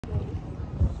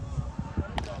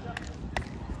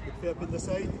Up in the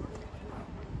side.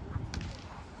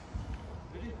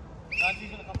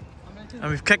 And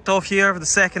we've kicked off here for the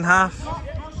second half.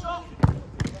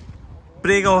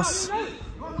 Braygos,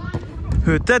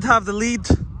 who did have the lead,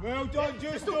 Well done,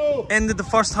 Justo. ended the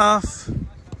first half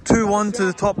 2-1 to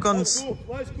the Top Guns.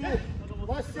 Let's go.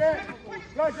 Last set.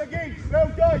 Guys again.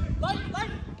 Well done.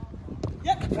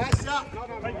 Yep. That's it.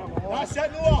 That's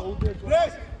it, Noah.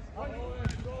 Press.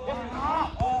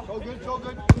 So good, so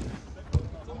good.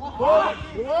 Go.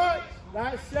 Relax.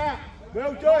 That's it.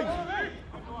 Well done.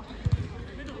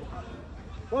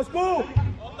 Let's go.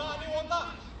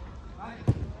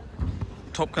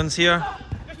 Top Guns here.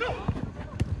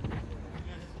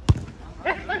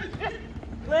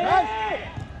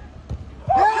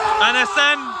 And it's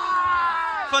in.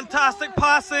 Fantastic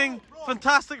passing.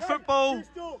 Fantastic football.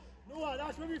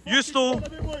 Justo,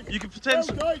 you could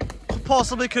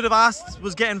possibly could have asked,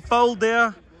 was getting fouled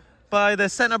there by the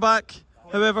centre back.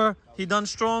 However, he done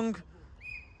strong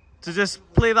to just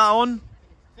play that on.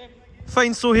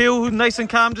 Finds Sohail, who nice and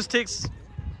calm, just takes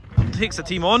the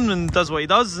team on and does what he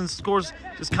does and scores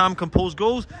just calm, composed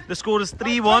goals. The score is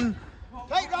 3-1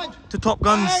 to Top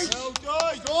Guns. Well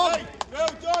done. Well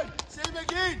done. Same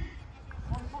again.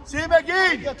 Same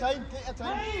again. Take your time. Take your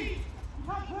time.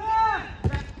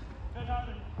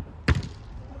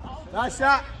 That's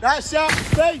it. That's it.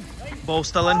 Fine. Ball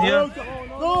still in here.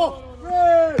 Go.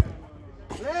 Red.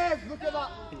 Red. Look at that.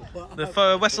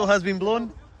 The whistle has been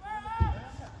blown.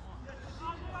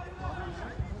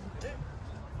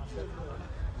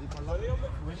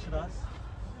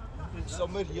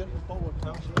 Somewhere here.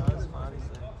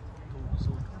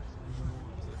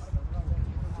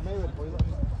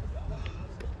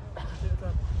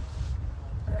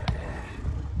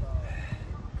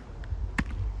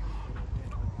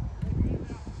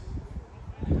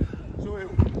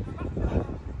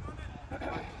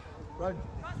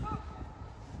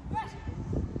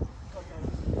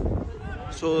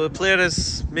 So the player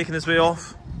is making his way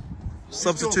off.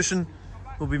 Substitution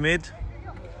will be made.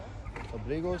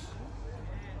 Braygos.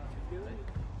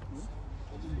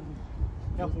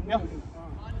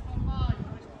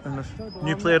 And a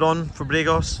new player on for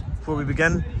Braygos before we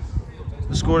begin.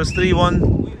 The score is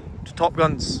 3-1 to Top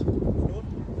Guns.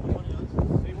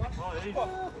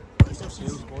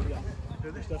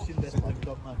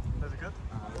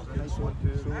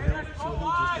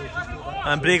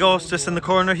 And Braygos just in the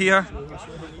corner here.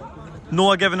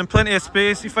 Noah giving him plenty of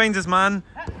space. He finds his man.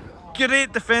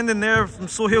 Great defending there from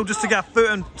Sohail just to get a foot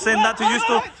and send that to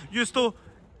Justo. Justo,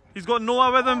 he's got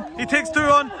Noah with him. He takes 2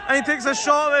 on and he takes a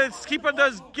shot. His keeper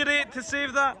does great to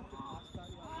save that.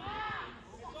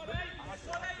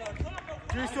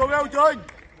 Justo, well done.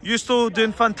 Justo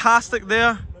doing fantastic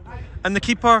there. And the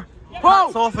keeper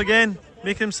hats off again,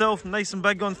 making himself nice and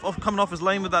big on coming off his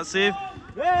line with that save.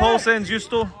 Paul sends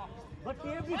Justo.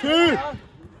 2.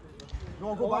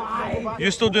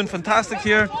 Justo doing fantastic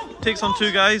here. Takes on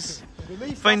 2 guys.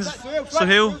 Finds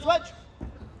Sohail.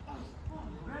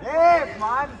 Hey,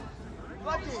 man.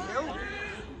 Bloody hell.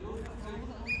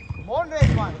 Come on,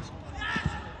 Red, man.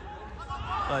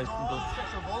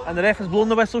 And the ref has blown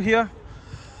the whistle here.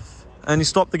 And he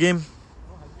stopped the game.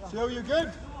 Sohail, you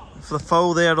good? For the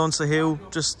foul there on Sohail,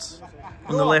 just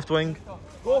on the left wing.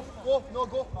 Go, no,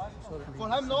 go. For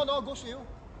him, no, go, Sohail.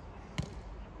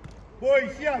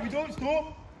 Boys, yeah, we don't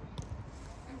stop.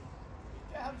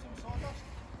 Get him some sawdust.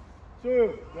 So,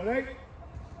 you right?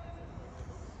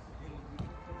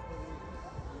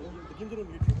 The games are on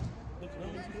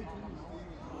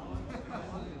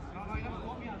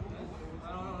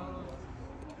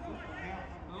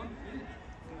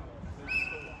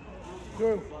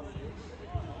YouTube.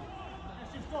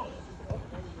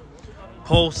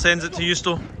 Paul sends it to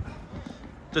Justo.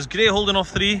 Does great holding off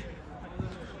 3.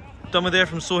 Dummy there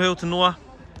from Sohail to Noah.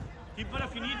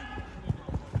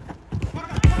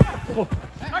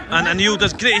 And Anil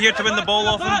does great here to win the ball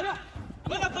off him.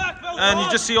 And you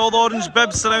just see all the orange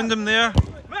bibs surround him there.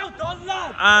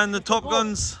 And the Top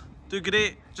Guns do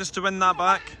great just to win that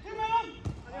back.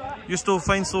 Justo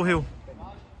finds Sohail.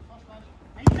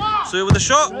 Sohail with a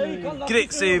shot.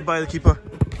 Great save by the keeper.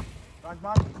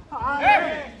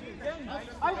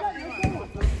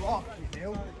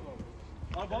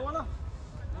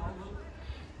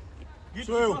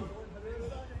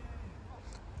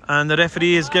 And the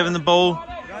referee is giving the ball.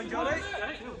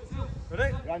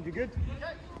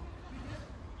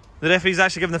 The referee's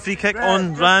actually giving the free kick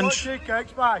on Ranj.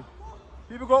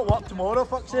 People got work tomorrow,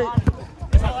 fuck's sake.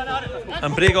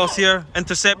 And Braygos here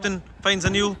intercepting, finds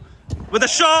Anil with a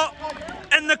shot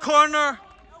in the corner.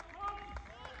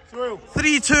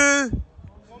 3-2.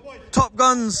 Top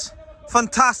Guns.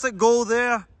 Fantastic goal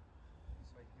there.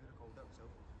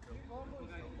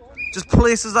 just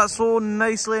places that so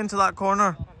nicely into that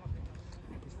corner.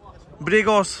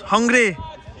 Braygos, hungry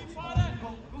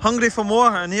for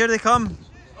more, and here they come.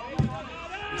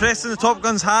 Pressing the Top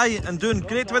Guns high and doing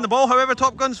great to win the ball. However,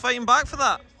 Top Guns fighting back for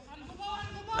that.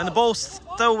 And the ball's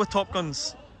still with Top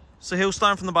Guns. So he'll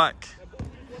stand from the back.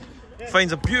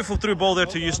 Finds a beautiful through ball there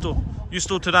to Justo.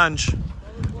 Justo to Ranj.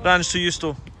 Ranj to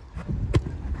Justo.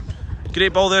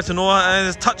 Great ball there to Noah. And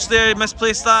his touch there, he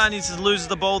misplaced that and he just loses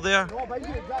the ball there.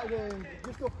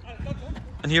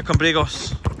 And here come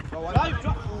Braygos.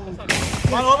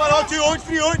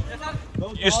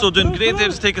 Justo doing great there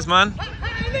to take his man.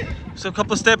 So a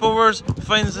couple of step overs,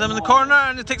 finds him in the corner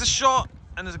and he takes a shot.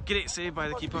 And there's a great save by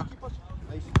the keeper.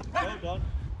 Well done.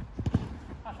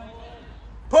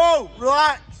 Paul,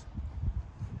 relax.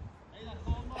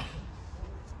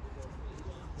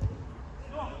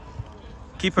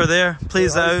 Keeper there,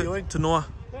 plays it out to Noah.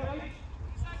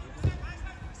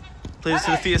 Plays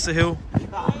to the feet of Sahil.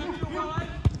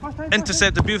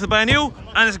 Intercepted beautifully by Anil.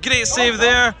 And it's a great save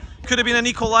there. Could have been an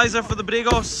equaliser for the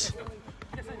Braygos.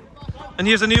 And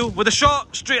here's Anil with a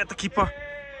shot straight at the keeper.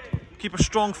 Keeper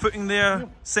strong footing there.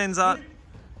 Sends that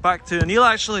back to Anil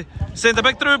actually. Sends a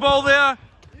big through ball there.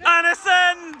 And it's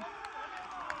in!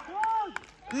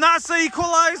 And that's the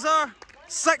equaliser.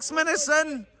 6 minutes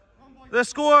in. The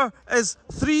score is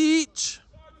 3 each.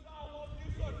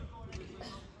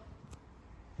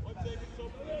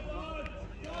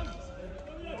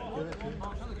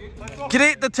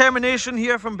 Great determination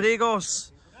here from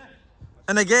Braygos.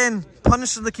 And again,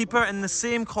 punishing the keeper in the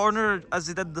same corner as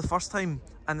they did the first time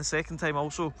and the second time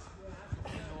also.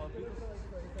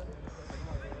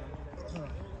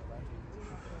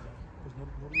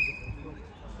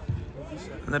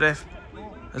 And the ref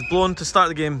is blown to start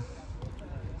the game.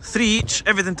 3 each,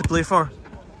 everything to play for.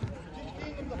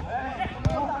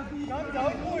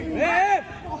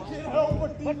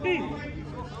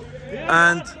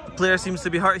 And the player seems to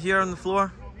be hurt here on the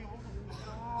floor.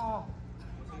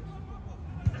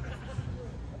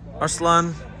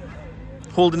 Arslan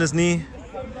holding his knee.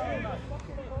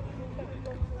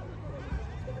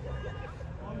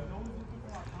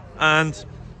 And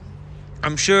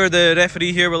I'm sure the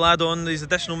referee here will add on these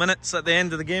additional minutes at the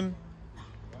end of the game.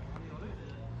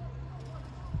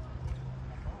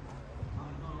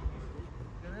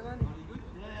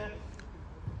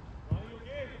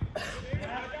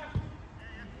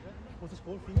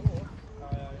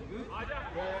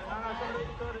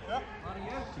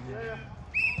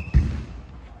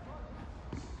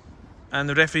 And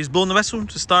the referee's blown the whistle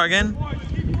to start again.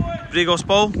 Braygos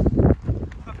ball.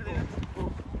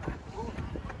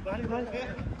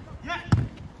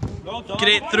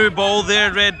 Great through ball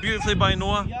there, read beautifully by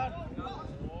Noah.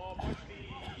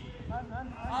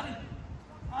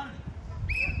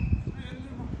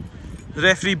 The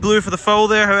referee blew for the foul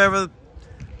there, however,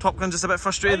 Top Gun just a bit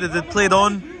frustrated. They played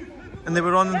on and they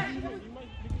were on.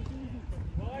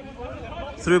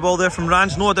 Through ball there from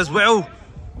Ranj. Noah does well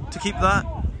to keep that.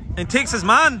 And he takes his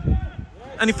man.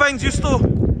 And he finds Justo.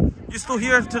 Justo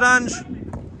here to Ranj.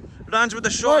 Ranj with the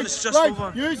shot and it's just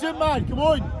over. Use it, man. Come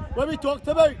on. What we talked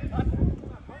about.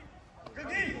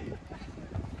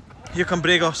 Here come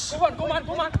Braygos. Go man.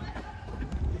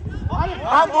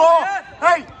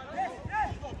 Hey!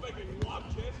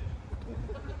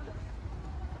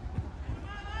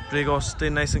 Braygos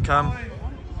staying nice and calm.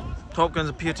 Top Guns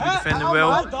appear to be defending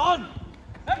well.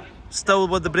 Still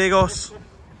with the Braygos.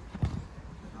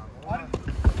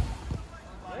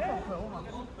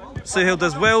 Sahil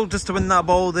does well just to win that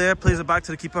ball there. Plays it back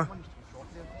to the keeper.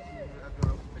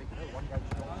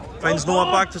 Finds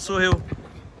Noah back to Sohail.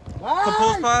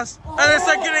 Composed pass. And it's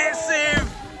a great save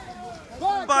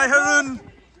by Aron.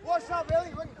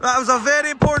 That was a very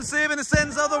important save and it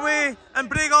sends the other way. And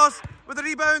Braygos with the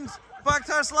rebound. Back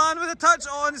to Arslan with a touch.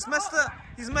 Oh, and he's missed it.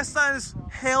 He's missed that and it's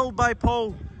held by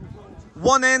Paul.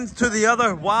 One end to the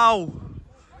other. Wow.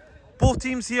 Both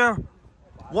teams here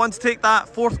want to take that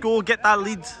fourth goal, get that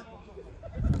lead.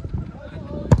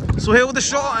 Sohail with the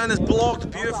shot and it's blocked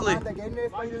beautifully.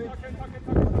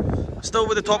 Still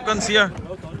with the Top Guns here.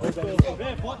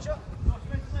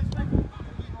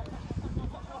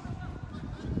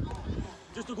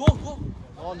 Just to go.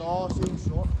 Oh no, same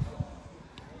shot.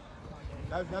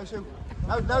 No, Sil.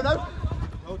 No.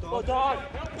 Well done.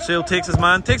 Sahil takes his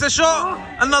man, takes a shot.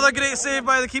 Another great save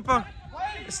by the keeper.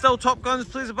 It's still Top Guns,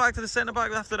 plays it back to the centre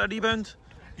back after a rebound.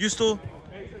 Justo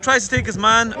tries to take his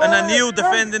man and Anil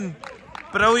defending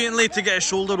brilliantly to get his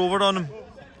shoulder over on him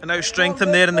and outstrength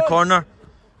him there in the corner.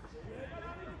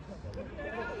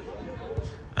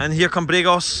 And here come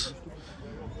Braygos.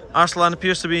 Arslan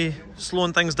appears to be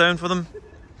slowing things down for them.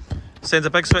 Sends a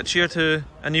big switch here to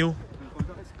Anil.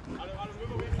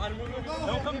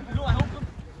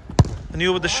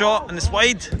 Neil with the shot and it's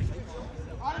wide.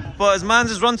 But his man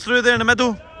just runs through there in the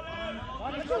middle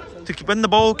to win the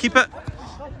ball, keep it.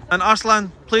 And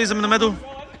Arslan plays him in the middle.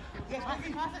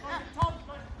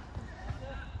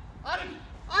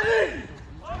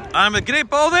 And a great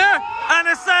ball there. And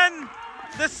it's in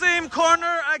the same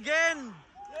corner again.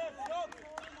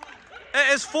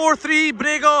 It is 4-3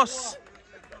 Braygos.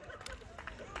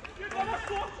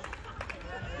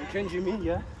 Change you mean,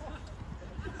 yeah?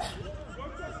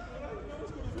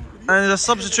 And there's a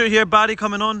substitute here, Barry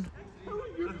coming on.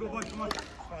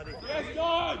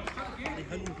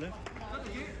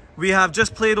 We have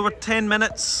just played over 10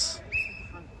 minutes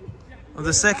of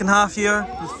the second half here,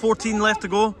 with 14 left to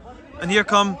go. And here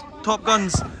come Top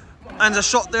Guns. And a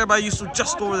shot there by Yusuf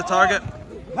just over the target.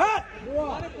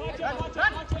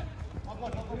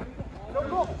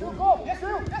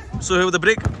 So with the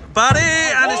break, Barry,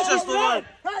 and it's just over.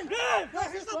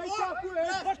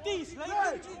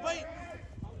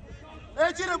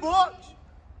 Edge of the box.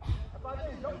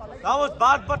 That was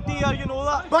bad, Bertie, you know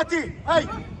that. Bertie, hey,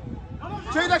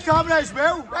 check the camera as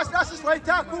well. That's a slide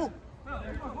tackle.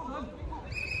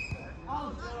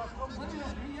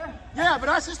 Yeah, but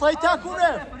that's a slide tackle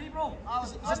there.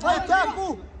 It's a slide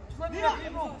tackle.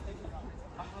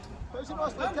 How's it not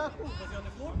a slide tackle?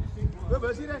 Where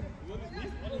was he then?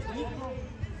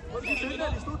 What was he doing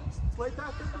then? He's not slide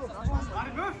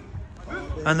tackle.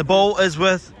 And the ball is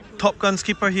with Top Gun's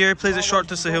keeper here, plays it short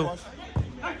to Sahil.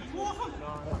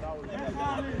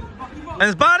 And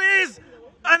it's Barry's!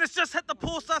 And it's just hit the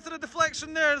post after the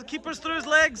deflection there. The keeper's through his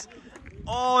legs.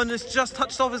 Oh, and it's just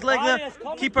touched off his leg there.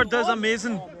 Keeper does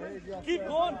amazing.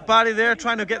 Barry there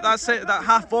trying to get that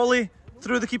half volley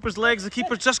through the keeper's legs. The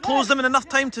keeper just closed him in enough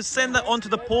time to send it onto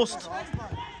the post.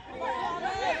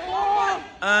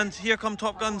 And here come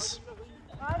Top Guns.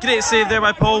 Great save there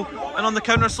by Paul. And on the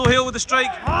counter, Sohail with the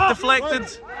strike.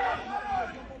 Deflected.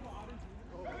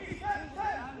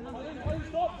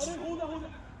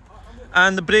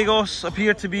 And the Braygos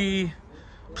appear to be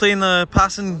playing the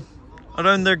passing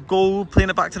around their goal, playing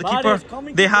it back to the keeper.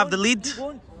 They have the lead.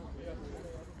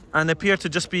 And they appear to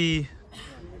just be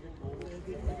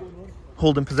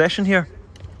holding possession here.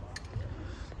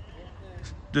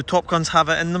 Do Top Guns have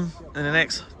it in them in the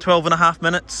next 12.5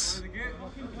 minutes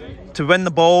to win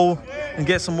the ball and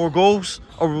get some more goals?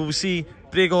 Or will we see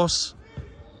Braygos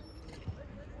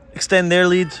extend their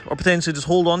lead or potentially just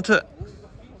hold on to it?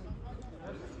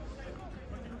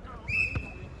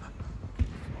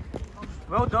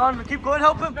 Well done, keep going,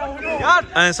 help him. Yeah.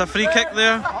 And it's a free kick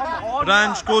there.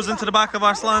 Ranj goes into the back of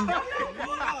Arslan.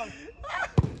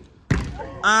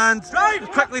 And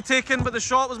quickly taken, but the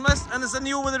shot was missed. And it's a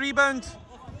Neil with the rebound.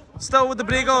 Still with the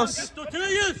Braygos.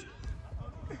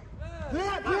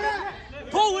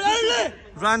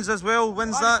 Ranj as well,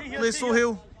 wins that. Plays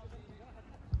Sohail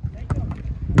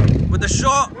with the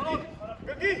shot.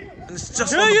 And it's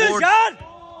just on the board.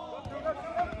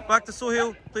 Back to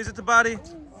Sohail, plays it to Barry.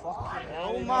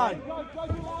 Oh man.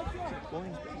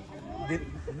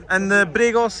 And the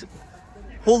Braygos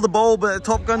hold the ball, but the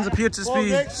Top Guns appear to just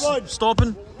be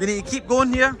stopping. They need to keep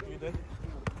going here.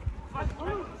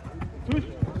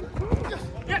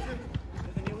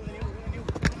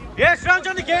 Yes,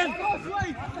 Ranjan again.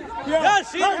 Yeah,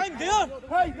 see, hang there.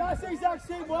 Hey, that's the exact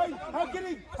same way. How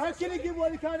can he give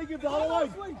one? He can't give the other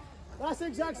one. That's the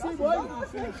exact same way.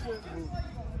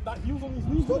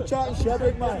 Stop chatting shit,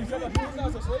 big man.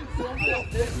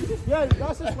 Yeah,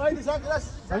 that's a slide, exactly.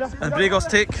 And Braygos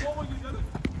take.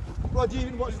 Bro, do you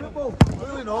even watch football?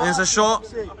 Really not. And it's a shot,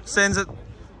 sends it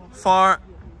far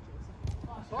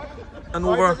and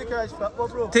over.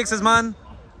 Takes his man,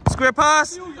 square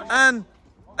pass, and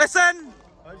it's in.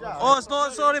 Oh, it's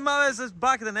not, sorry, man, it's the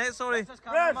back of the net, sorry.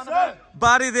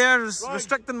 Barry there is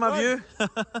restricting my view.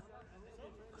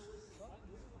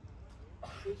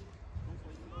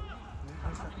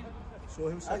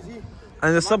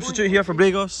 And the substitute here for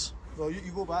Braygos. No, you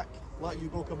go back. Let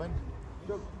Hugo come in.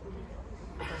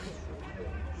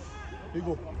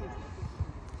 Hugo.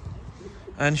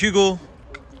 And Hugo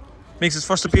makes his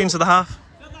first appearance of the half.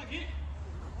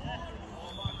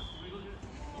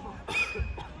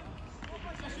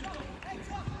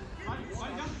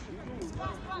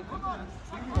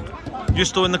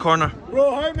 Justo in the corner.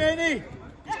 Bro, how many?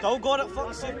 Still got it,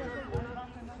 fuck's sake.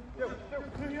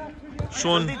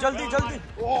 Shown. Jaldi.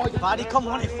 Oh, Barry, come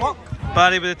on, fuck.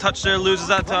 Barry with a touch there, loses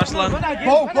that to Arslan.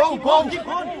 Ball.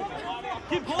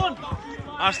 Keep going.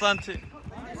 Arslan to... Is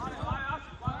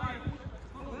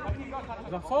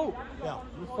that foul? Yeah.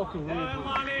 You fucking weird.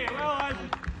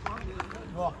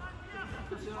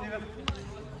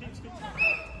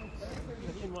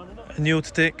 Neil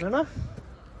to take.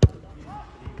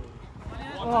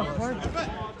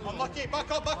 Unlucky.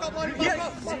 Back up, Lonnie, back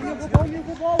up.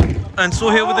 And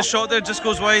Sohail with the shot there just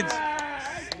goes wide.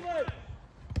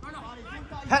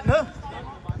 Hit no.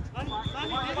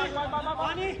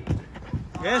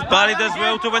 Yes, Barry does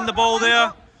well to win the ball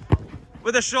there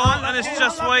with a shot, and it's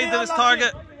just wide of his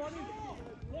target.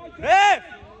 Ref!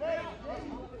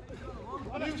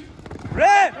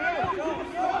 Ref!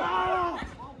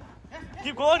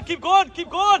 Keep going, keep going, keep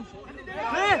going!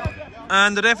 Play!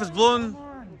 And the ref is blown.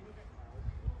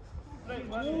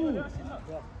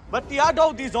 But the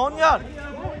adult is on here.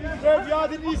 12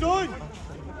 yards in his zone.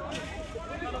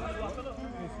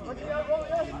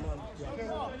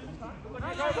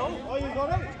 Oh, you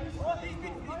got it?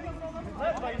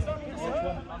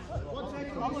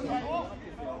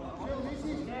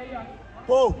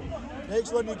 Paul,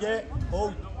 next one you get.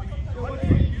 Hold.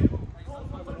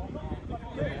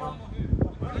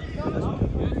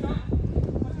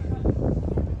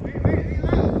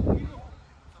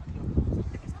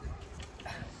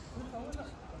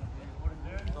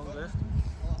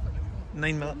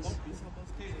 Nine minutes.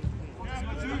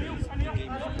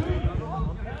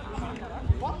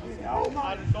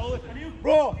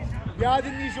 Bro, yard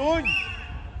in his zone.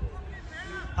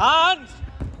 Hands!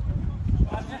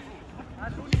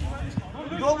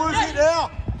 Don't lose it there.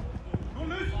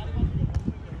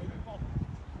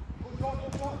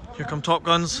 Here come Top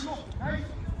Guns.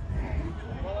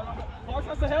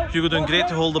 Hugo doing great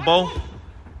to hold the ball.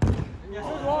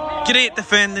 Great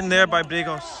defending there by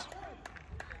Braygos.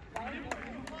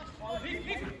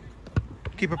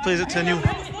 Keeper plays it to Anil.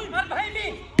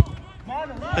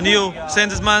 Anil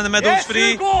sends his man in the middle, it's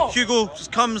free. Hugo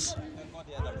just comes.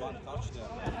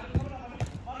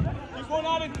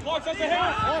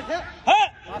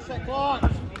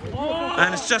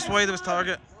 And it's just wide of his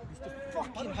target.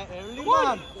 Fucking hit early,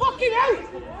 man. Fucking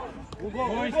out!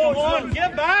 Boys, come on,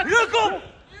 get back! Hugo!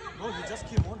 No, he just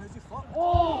came on. Who's he fuck?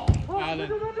 Alan.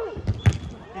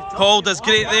 Paul does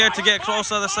great there to get across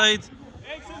the other side.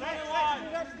 Excellent.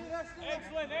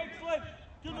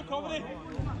 Good recovery.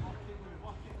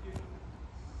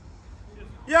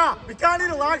 Yeah, we can't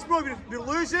relax, bro. We're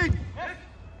losing.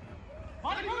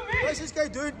 What's this guy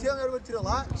doing? Telling everyone to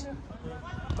relax.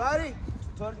 Barry.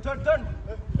 Turn.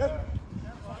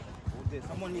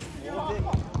 Someone needs to hold it.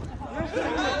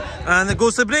 And it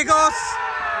goes to Braygos.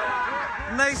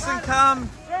 Nice and calm.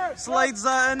 Slides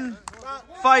that in.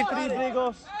 5-3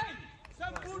 Braygos.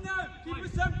 Simple now. Keep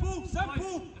it simple.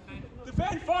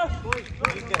 Defend first.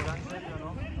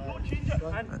 Don't change it.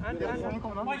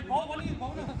 Wait, ball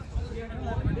now.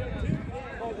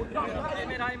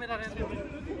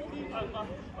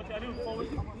 Okay, I do forward.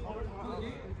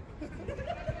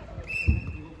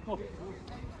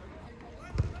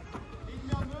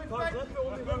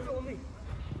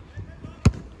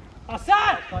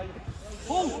 Assad!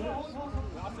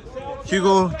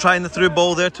 Hugo trying the through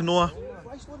ball there to Noah.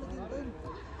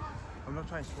 I'm not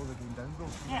trying to slow the game down, bro.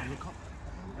 Look up.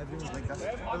 Everyone's like this.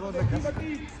 Everyone's like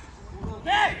this.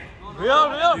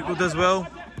 Real. Hugo does well.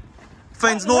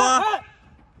 Finds Noah.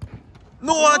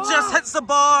 Noah just hits the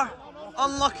bar.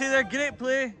 Unlucky there, great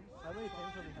play.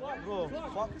 Bro,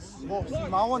 fuck. Whoa, see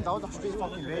my one, that was a straight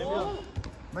fucking red, bro.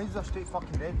 Mine's a straight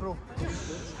fucking red, bro.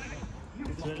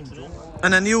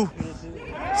 And Anil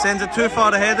sends it too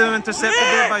far ahead of him, intercepted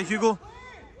there by Hugo.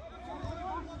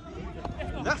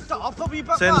 Lift it up a wee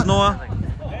bit, Sends man. Noah.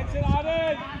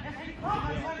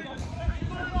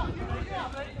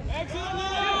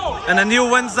 And Anil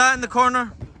wins that in the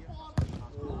corner.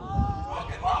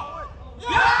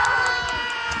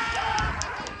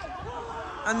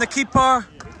 And the keeper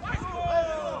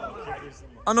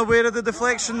unaware of the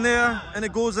deflection there, and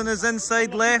it goes in his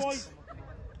inside left.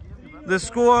 The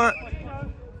score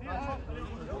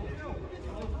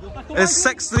is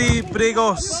 6-3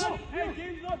 Braygos.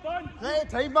 Plenty of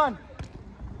time, man.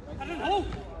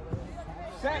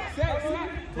 Set. You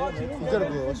gotta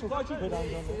blow this one.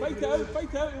 Fight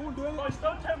out, he won't do it. Oh,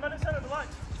 still 10 minutes in it, relax.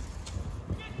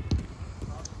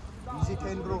 Easy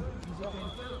 10, bro. Easy 10.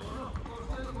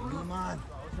 Hey, man.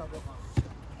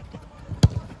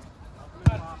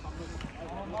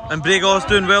 And Braygos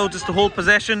doing well just to hold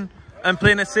possession and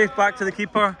playing it safe back to the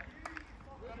keeper.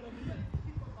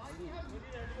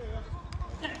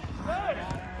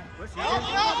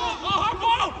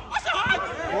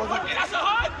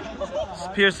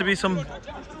 Appears to be some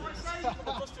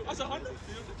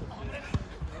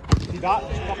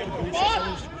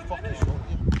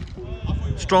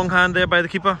strong hand there by the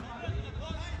keeper.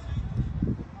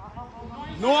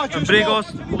 No, And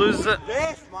Braygos loses it.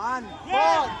 Ref, man.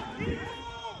 Fuck.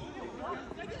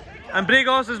 And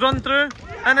Braygos is run through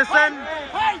and it's in.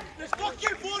 Hey, there's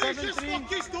fucking boys, just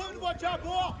fucking don't watch our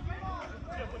ball.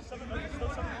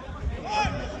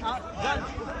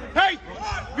 Hey,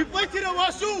 we play to the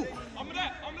whistle.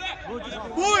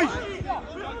 Boys,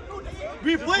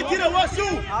 we play to the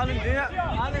whistle. Alan there,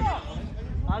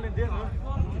 Alan there, man.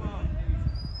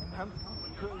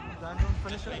 Him,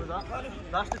 finish it with that.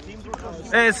 That's the team.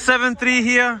 It's 7-3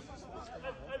 here.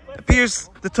 It appears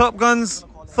the Top Guns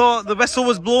thought the whistle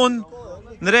was blown,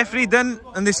 and the referee didn't,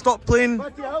 and they stopped playing.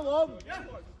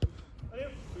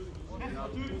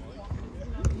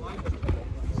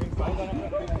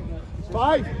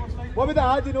 Five. What were they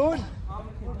adding on?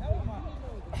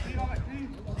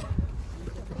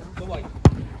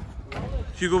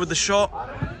 Hugo with the shot.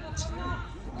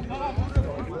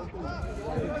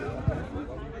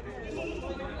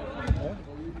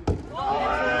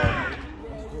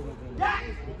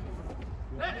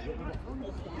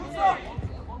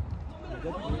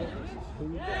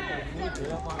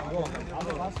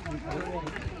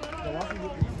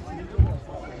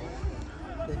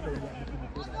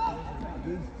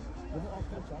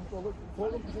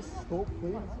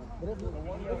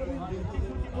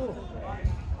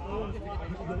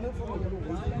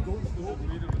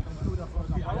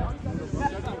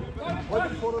 What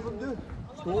did four of them do?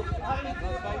 Stop.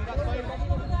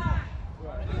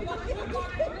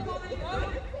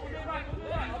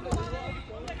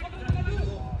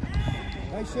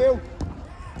 Nice sail.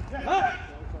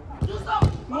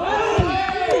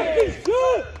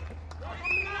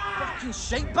 Fucking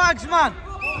shite bags, man.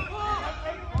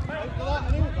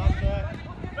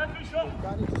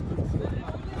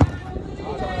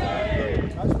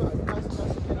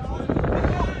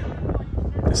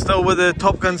 Still with the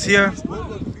Top Guns here.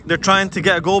 They're trying to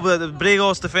get a goal, but the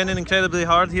Braygos defending incredibly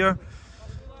hard here.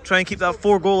 Try and keep that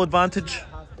 4-goal advantage.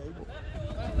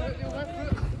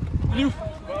 He's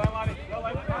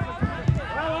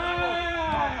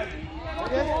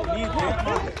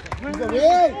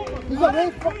away.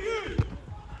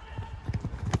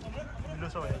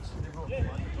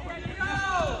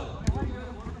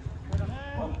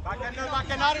 Back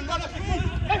in, Aron, run it.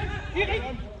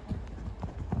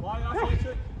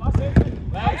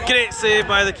 Great save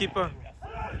by the keeper.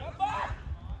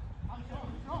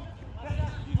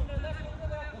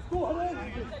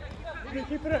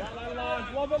 Keep it.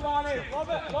 Love it, Lanny. Love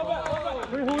it.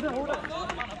 Hold it.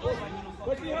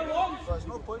 What's he long? There's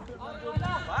no point in it.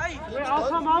 Wait, I'll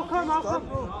come.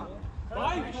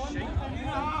 Five.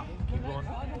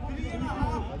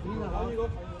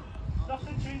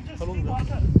 Nothing changes.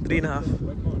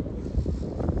 3.5.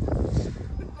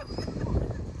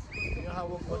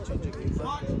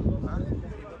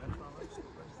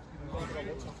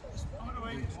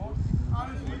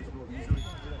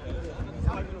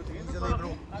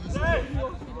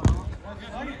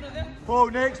 Oh,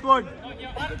 next one.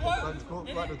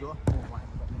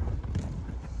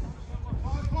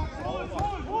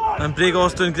 And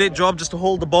Braygos doing a great job just to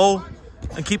hold the ball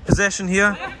and keep possession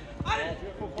here.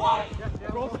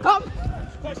 Come.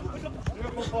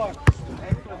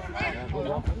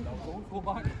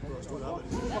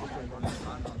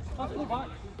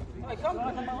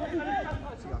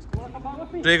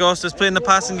 Braygos is playing the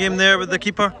passing game there with the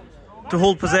keeper to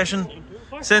hold possession.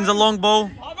 Sends a long ball.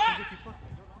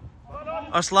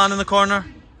 Arslan in the corner.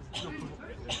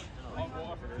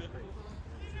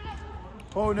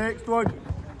 Oh, next one.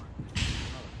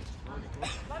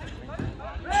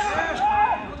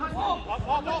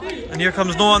 And here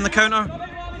comes Noah on the counter.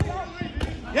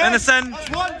 And it's in.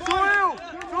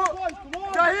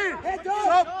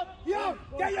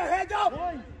 Get your head up.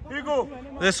 Here you go.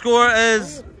 The score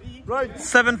is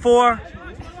 7-4.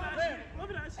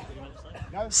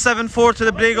 7-4 to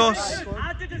the Braygos.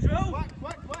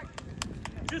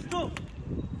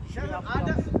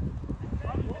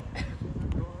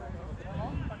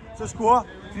 So score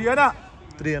 3 in it.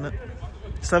 3 in it.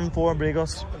 7-4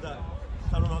 Braygos.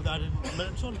 I don't know if that in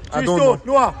minutes on. I don't know.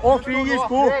 Noah, all 3 years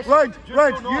go. Round,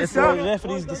 you It's the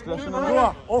referee's discretion.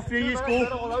 Noah, all 3 years go.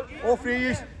 All 3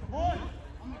 years.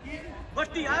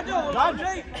 What's the adult?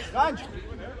 Range.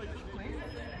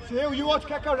 Sale, you watch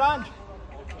kicker, Range.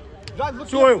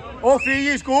 Soil, all 3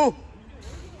 years go.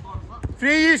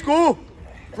 3 years go.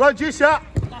 Run, you sit.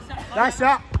 That's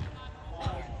it.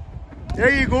 There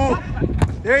you go.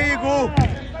 There you go.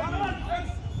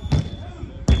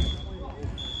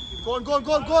 Go on.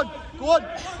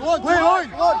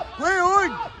 Play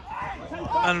on.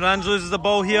 And Range loses the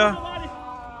ball here.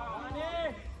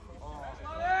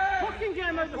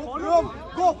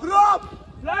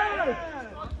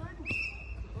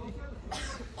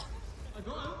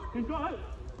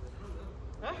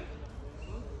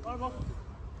 Go from.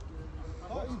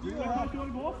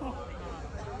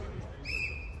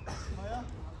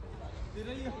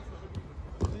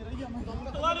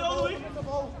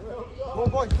 Go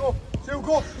boys, go. Still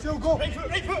go. Right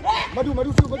foot.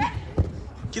 Middle foot.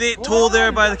 Great toe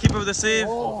there by the keeper with the save.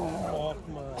 Oh,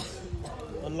 man.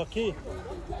 Unlucky.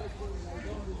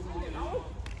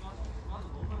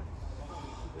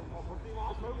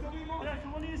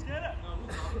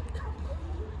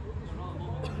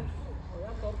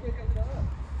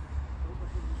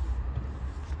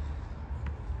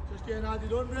 Just getting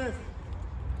added on, ref.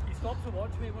 He stops to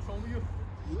watch me. What's wrong with you?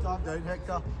 You calm down,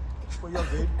 Hector. For your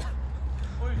game.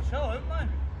 Oh, chill out, man.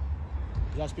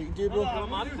 Is that speaking to you, bro?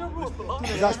 Is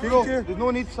Is that speaking to you? There's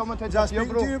no need for someone to Is that speak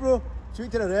speaking to to you, bro?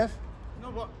 Speak to the ref.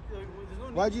 No, but there's no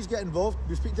need. Why do you get involved?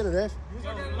 You speak to the ref.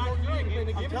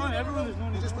 I'm telling everyone there's no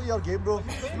need. You just play your game, bro.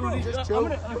 You just I'm chill.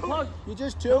 gonna You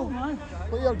just chill. man.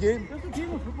 Play your game. This is a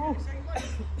game of football.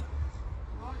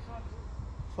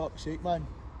 Fuck's sake, man.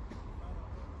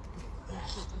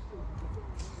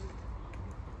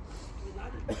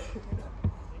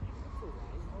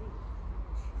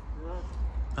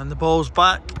 And the ball's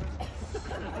back.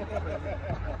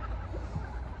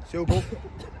 Still go.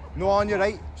 No, on your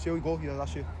right. Still go. Yeah,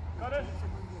 that's you.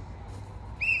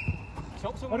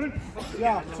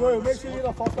 Yeah, so make sure you're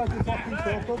the first guy to fucking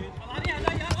stop him.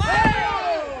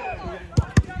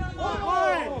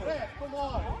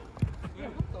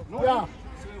 Yeah.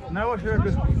 Now I should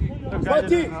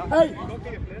Matty, hey!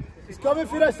 He's coming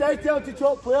for the side tail to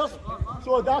chop players.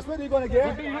 So that's what they're going to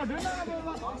get.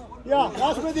 Yeah,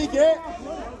 that's what they get.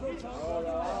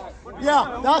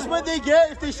 Yeah, that's what they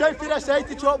get if they shout for the side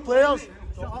to chop players.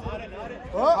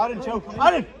 What? Aron, chill.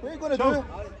 Aron! What are you going to do?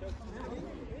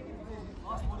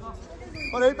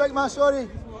 Alright, big man, sorry.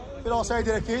 You're all side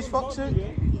of the case, fuck's sake.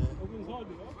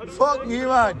 Fuck me,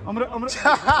 man. I'm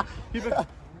gonna keep it.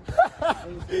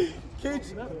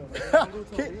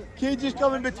 Cage just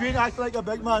coming between, acting like a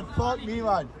big man. Fuck me,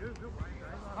 man.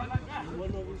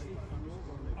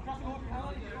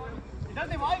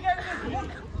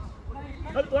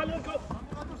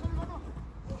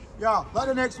 Yeah, let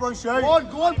the next one shout.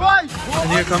 Go on, boys. And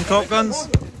here come Top Guns.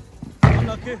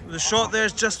 The shot there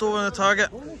is just over the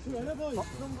target.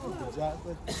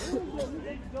 Exactly.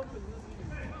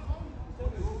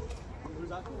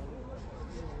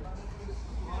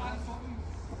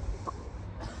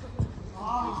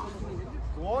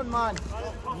 Go on, man.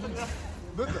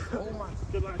 Book it. Oh, man.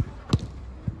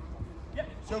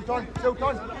 Still turn.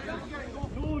 Go.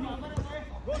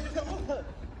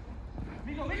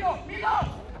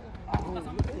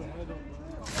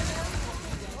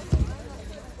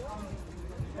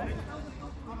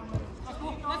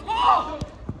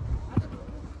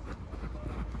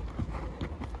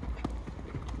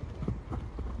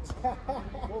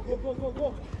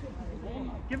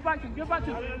 Give back to him. Back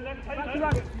to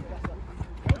back.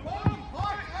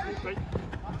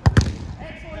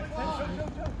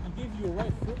 Give you a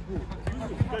right foot,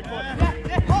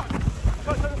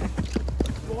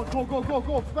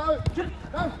 Go.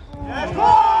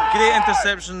 Great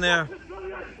interception there.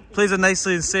 Plays it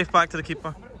nicely and safe back to the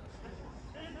keeper.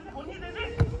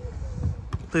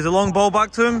 Plays a long ball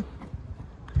back to him.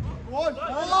 Go on.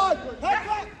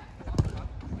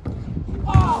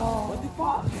 What the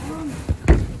fuck?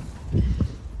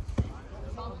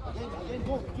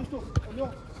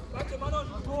 Back to Manon.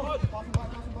 Go.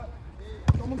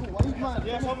 Someone go wide, man.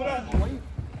 Yeah, someone go wide.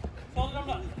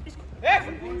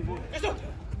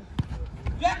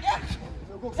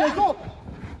 Go.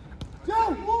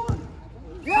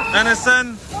 And it's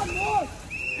in.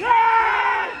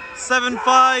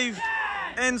 7-5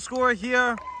 end score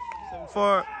here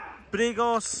for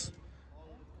Braygos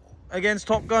against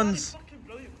Top Guns.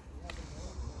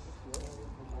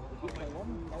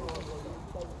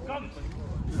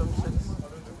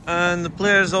 And the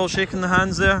players all shaking the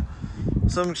hands there.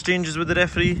 Some exchanges with the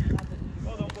referee.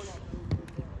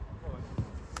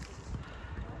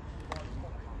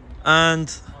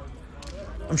 And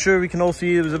I'm sure we can all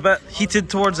see it was a bit heated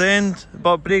towards the end,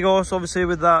 but Braygos obviously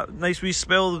with that nice wee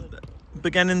spell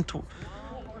beginning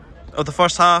of the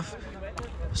first half,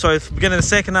 sorry, beginning of the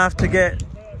second half to get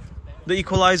the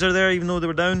equaliser there even though they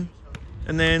were down,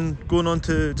 and then going on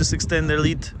to just extend their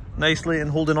lead nicely and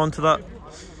holding on to that.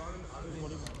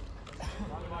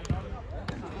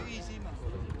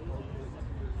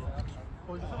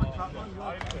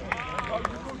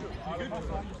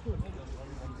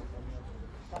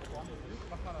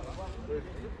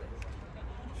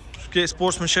 Great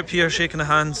sportsmanship here, shaking the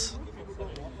hands.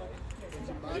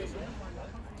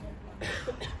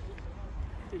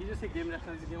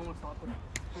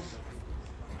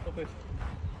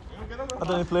 I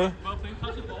don't play.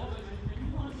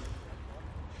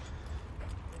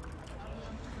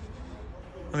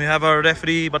 And we have our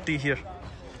referee Buddy here.